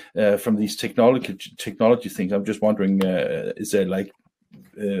from these technology things, I'm just wondering, is there like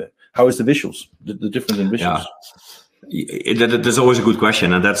how is the visuals, the difference in visuals? Yeah. There's always a good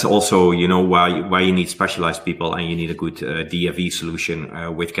question, and that's also, you know, why you need specialized people, and you need a good DFE solution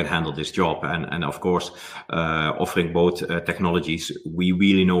which can handle this job. And of course, offering both technologies, we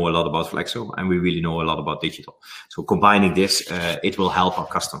really know a lot about flexo and we really know a lot about digital. So combining this, it will help our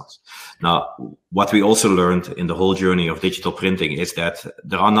customers. Now, what we also learned in the whole journey of digital printing is that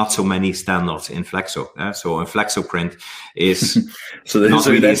there are not so many standards in flexo. So in flexo print is so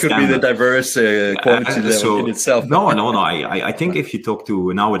that could be the diverse quality level in itself. No. I think if you talk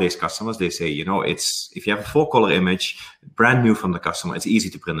to nowadays customers, they say, you know, if you have a 4-color image, brand new from the customer, it's easy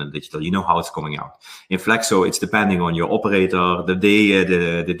to print in digital. You know how it's coming out. In flexo, it's depending on your operator, the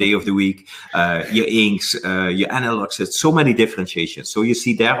day of the week, your inks, your analogs. It's so many differentiations. So you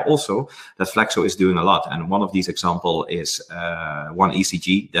see there also that flexo is doing a lot. And one of these examples is one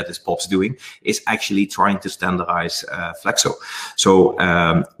ECG that is BOBST doing, is actually trying to standardize flexo. So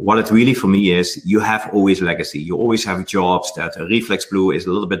what it really for me is, you have always legacy. You always have jobs that a reflex blue is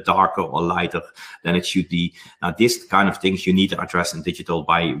a little bit darker or lighter than it should be. Now, this kind of things you need to address in digital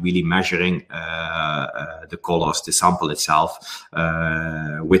by really measuring the colors, the sample itself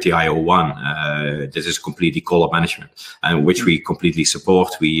with the IO1. This is completely color management, and which we completely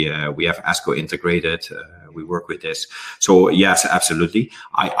support. We have ASCO integrated. We work with this. So yes, absolutely.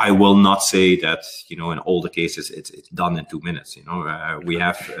 I will not say that, you know, in all the cases it's done in 2 minutes. You know, we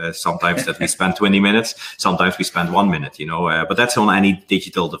have sometimes that we spend 20 minutes, sometimes we spend 1 minute. You know, but that's on any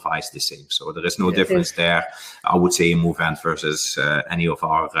digital device the same. So there is no difference there, I would say, in Mouvent versus any of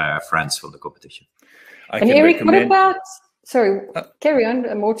our friends from the competition. And Eric, what about? Sorry, carry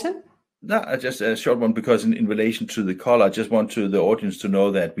on, Morten. No, just a short one, because in relation to the call, I just want the audience to know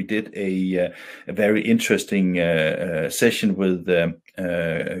that we did a very interesting session with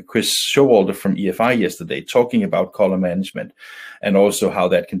Chris Showalter from EFI yesterday, talking about color management and also how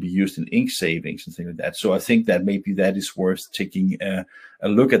that can be used in ink savings and things like that. So I think that maybe that is worth taking a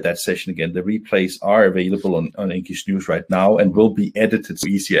look at that session again. The replays are available on Inkish News right now and will be edited so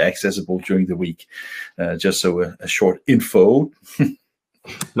easier accessible during the week. Just so a short info.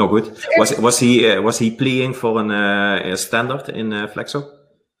 No, good. Was he pleading for a standard in flexo?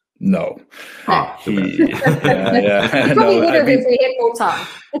 No. Probably would have if we had more time.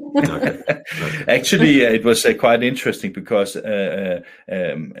 Actually, it was quite interesting because, as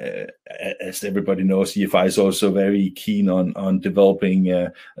everybody knows, EFI is also very keen on developing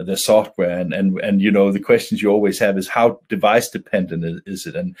the software, and you know, the questions you always have is how device dependent is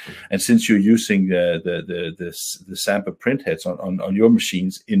it, and since you're using the sample print heads on your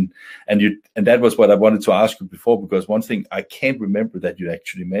machines and that was what I wanted to ask you before, because one thing I can't remember that you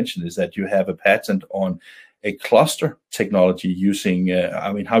actually mentioned is that you have a patent on a cluster technology using,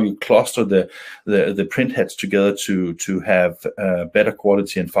 how you cluster the print heads together to have better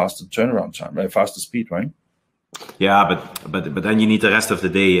quality and faster turnaround time, faster speed, right? Yeah, but then you need the rest of the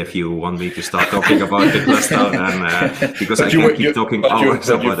day if you want me to start talking about the cluster, and because I can keep talking hours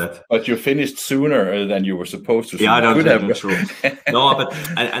about it. But you finished sooner than you were supposed to. Yeah, I don't think true. No, but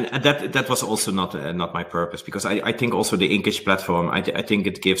and that was also not my purpose, because I think also the Inkish platform, I think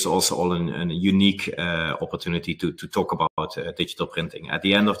it gives also all a unique opportunity to talk about digital printing. At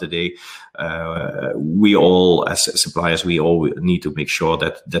the end of the day, we all as suppliers, we all need to make sure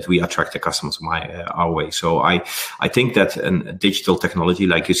that we attract the customers our way. So I think that a digital technology,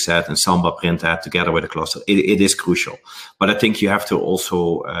 like you said, and Samba printer together with a cluster, it is crucial. But I think you have to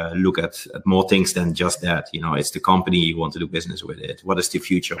also look at more things than just that. You know, it's the company you want to do business with it. What is the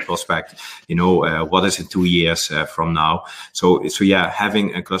future prospect? You know, what is in 2 years from now? So yeah,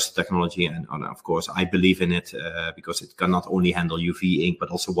 having a cluster technology, and of course I believe in it because it can not only handle UV ink, but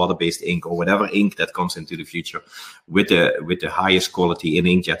also water-based ink or whatever ink that comes into the future with the highest quality in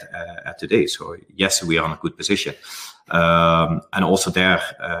inkjet at today. So yes, we are in a good position. And also there,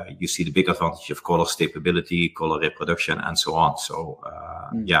 you see the big advantage of color stability, color reproduction, and so on. So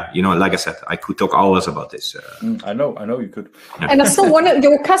yeah, you know, like I said, I could talk hours about this. I know you could. And I saw one of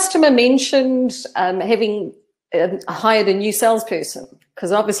your customer mentioned having hired a new salesperson,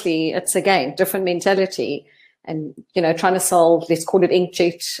 because obviously it's, again, different mentality, and you know, trying to solve, let's call it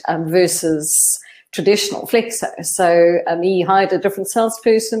inkjet versus traditional flexo. So he hired a different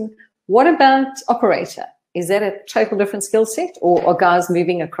salesperson. What about operator? Is that a total different skill set, or are guys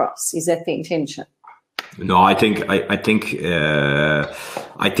moving across? Is that the intention? No, I think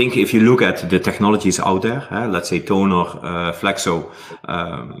if you look at the technologies out there, let's say toner, flexo,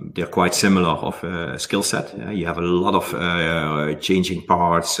 they're quite similar of a skill set. You have a lot of changing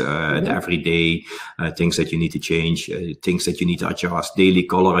parts every day, things that you need to change, things that you need to adjust, daily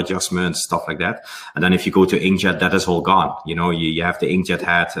color adjustments, stuff like that. And then if you go to inkjet, that is all gone. You know, you have the inkjet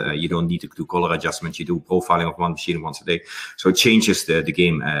hat. You don't need to do color adjustments. You do profiling of one machine once a day. So it changes the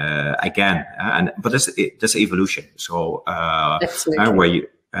game again. But that's evolution. So where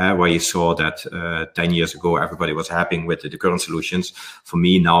you saw that 10 years ago everybody was happy with the current solutions. For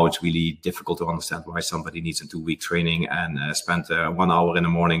me now, it's really difficult to understand why somebody needs a 2-week training and spend 1 hour in the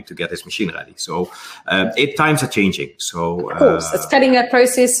morning to get his machine ready. So times are changing. So of course, it's cutting out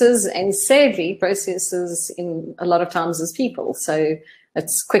processes, and sadly, processes in a lot of times is people. So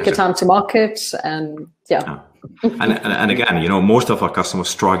it's quicker time to market, and yeah. And again, most of our customers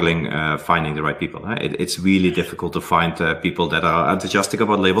struggling finding the right people. It's really difficult to find people that are enthusiastic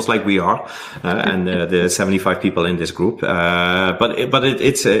about labels like we are, and the 75 people in this group. But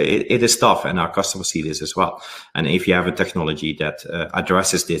it is tough, and our customers see this as well. And if you have a technology that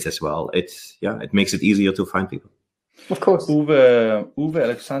addresses this as well, it makes it easier to find people. Of course. Uwe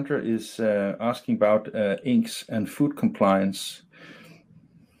Alexander is asking about inks and food compliance.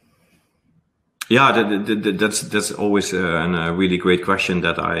 Yeah, that's always a really great question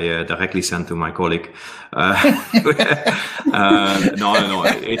that I directly sent to my colleague. No,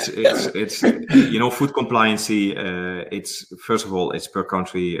 it's food compliancy. It's first of all, it's per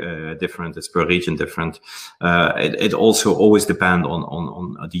country different. It's per region different. It also always depends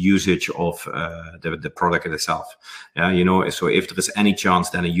on the usage of the product in itself. So if there is any chance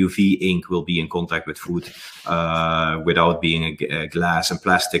that a UV ink will be in contact with food without being a glass and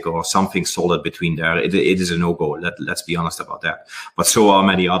plastic or something solid between there, it is a no-go. Let's be honest about that. But so are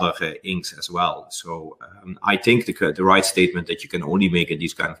many other inks as well. So I think the right statement that you can only make in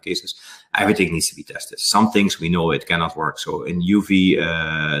these kind of cases, everything needs to be tested. Some things we know it cannot work. So in UV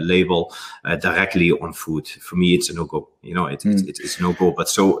label directly on food, for me it's a no-go. It's a no-go. But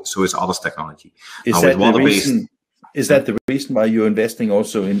so is others technology. Is that the reason why you're investing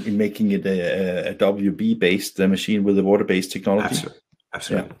also in making it a WB-based machine with a water-based technology?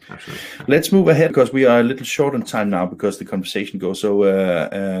 Absolutely. Let's move ahead because we are a little short on time now because the conversation goes. So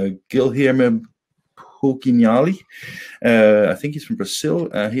Guilherme Puginali, I think he's from Brazil.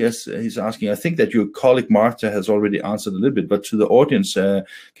 He's asking, I think that your colleague Marta has already answered a little bit, but to the audience, can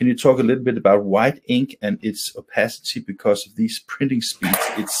you talk a little bit about white ink and its opacity because of these printing speeds?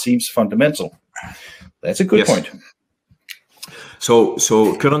 It seems fundamental. That's a good point. So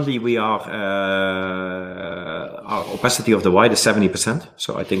currently we are our opacity of the white is 70%.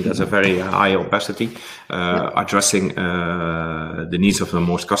 So I think that's a very high opacity, addressing the needs of the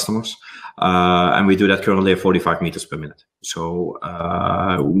most customers. And we do that currently at 45 meters per minute. So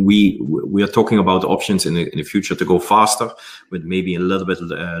we are talking about options in the future to go faster with maybe a little bit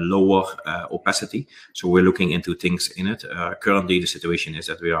lower opacity. So we're looking into things in it. Currently the situation is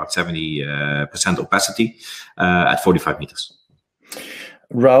that we are at 70% opacity at 45 meters.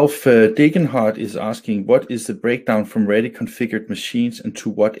 Ralph Degenhardt is asking, what is the breakdown from ready configured machines and to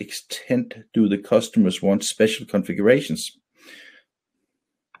what extent do the customers want special configurations?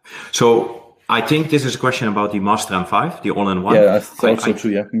 So I think this is a question about the Master M5, the all-in-one. Yeah, I thought so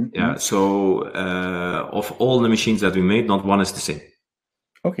too, yeah. Mm-hmm. Yeah, so of all the machines that we made, not one is the same.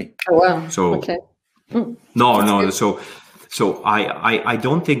 Okay. Oh, wow. So, okay. No. So I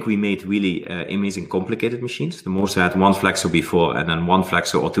don't think we made really amazing complicated machines. The most had one flexo before and then one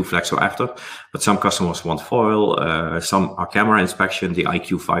flexo or two flexo after. But some customers want foil. Some are camera inspection, the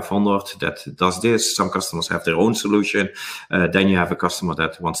IQ 500 that does this. Some customers have their own solution. Then you have a customer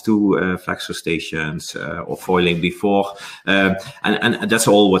that wants two flexo stations or foiling before. And that's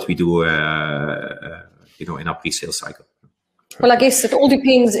all what we do, in our pre-sale cycle. Well, I guess it all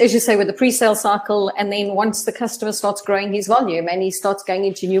depends, as you say, with the pre-sale cycle, and then once the customer starts growing his volume and he starts going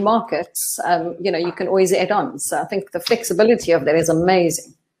into new markets, you can always add on. So I think the flexibility of that is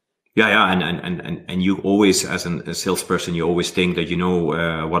amazing. Yeah, and you always, as a salesperson, you always think that you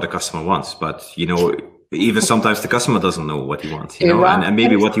know what a customer wants, but even sometimes the customer doesn't know what he wants, and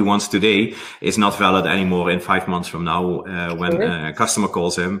maybe what he wants today is not valid anymore in 5 months from now when a customer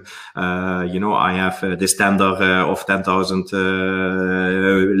calls him. I have this tender of 10,000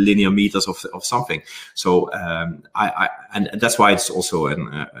 linear meters of something. So and that's why it's also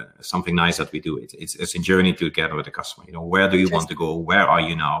something nice that we do. It's a journey together with the customer. Where do you want to go? Where are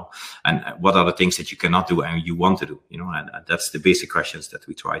you now? And what are the things that you cannot do and you want to do? And that's the basic questions that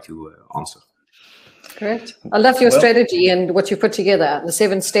we try to answer. Correct. I love your strategy and what you put together, the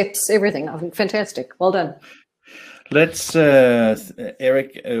 7 steps, everything. I think fantastic. Well done. Let's,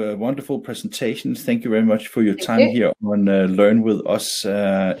 Eric, wonderful presentation. Thank you very much for your time here on Learn With Us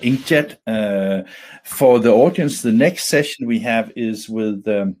Inkjet. For the audience, the next session we have is with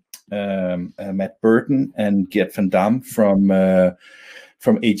Matt Burton and Gert van Dam from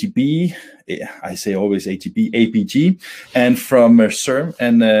AGB. I say always APG, and from CERM.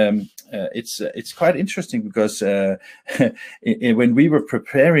 And it's quite interesting because when we were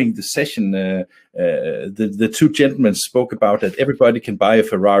preparing the session, the two gentlemen spoke about that everybody can buy a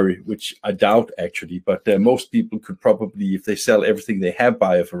Ferrari, which I doubt actually, but most people could probably, if they sell everything they have,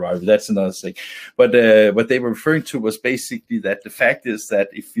 buy a Ferrari. That's another thing. But what they were referring to was basically that the fact is that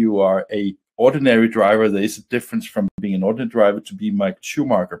if you are a ordinary driver, there is a difference from being an ordinary driver to be Mike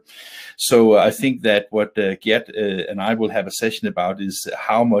Schumacher. So I think that what Gert and I will have a session about is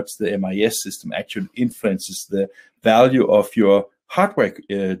how much the MIS system actually influences the value of your hardware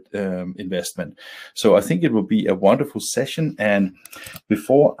investment. So I think it will be a wonderful session. And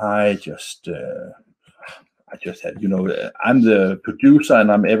before I just had, I'm the producer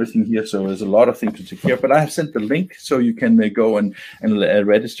and I'm everything here, so there's a lot of things to take care of. But I have sent the link so you can go and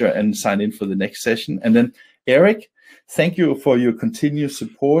register and sign in for the next session. And then Eric, thank you for your continued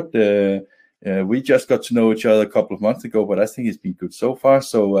support. We just got to know each other a couple of months ago, but I think it's been good so far.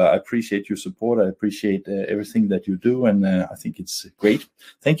 So I appreciate your support. I appreciate everything that you do, and I think it's great.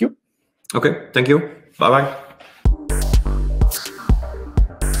 Thank you. Okay, thank you. Bye-bye.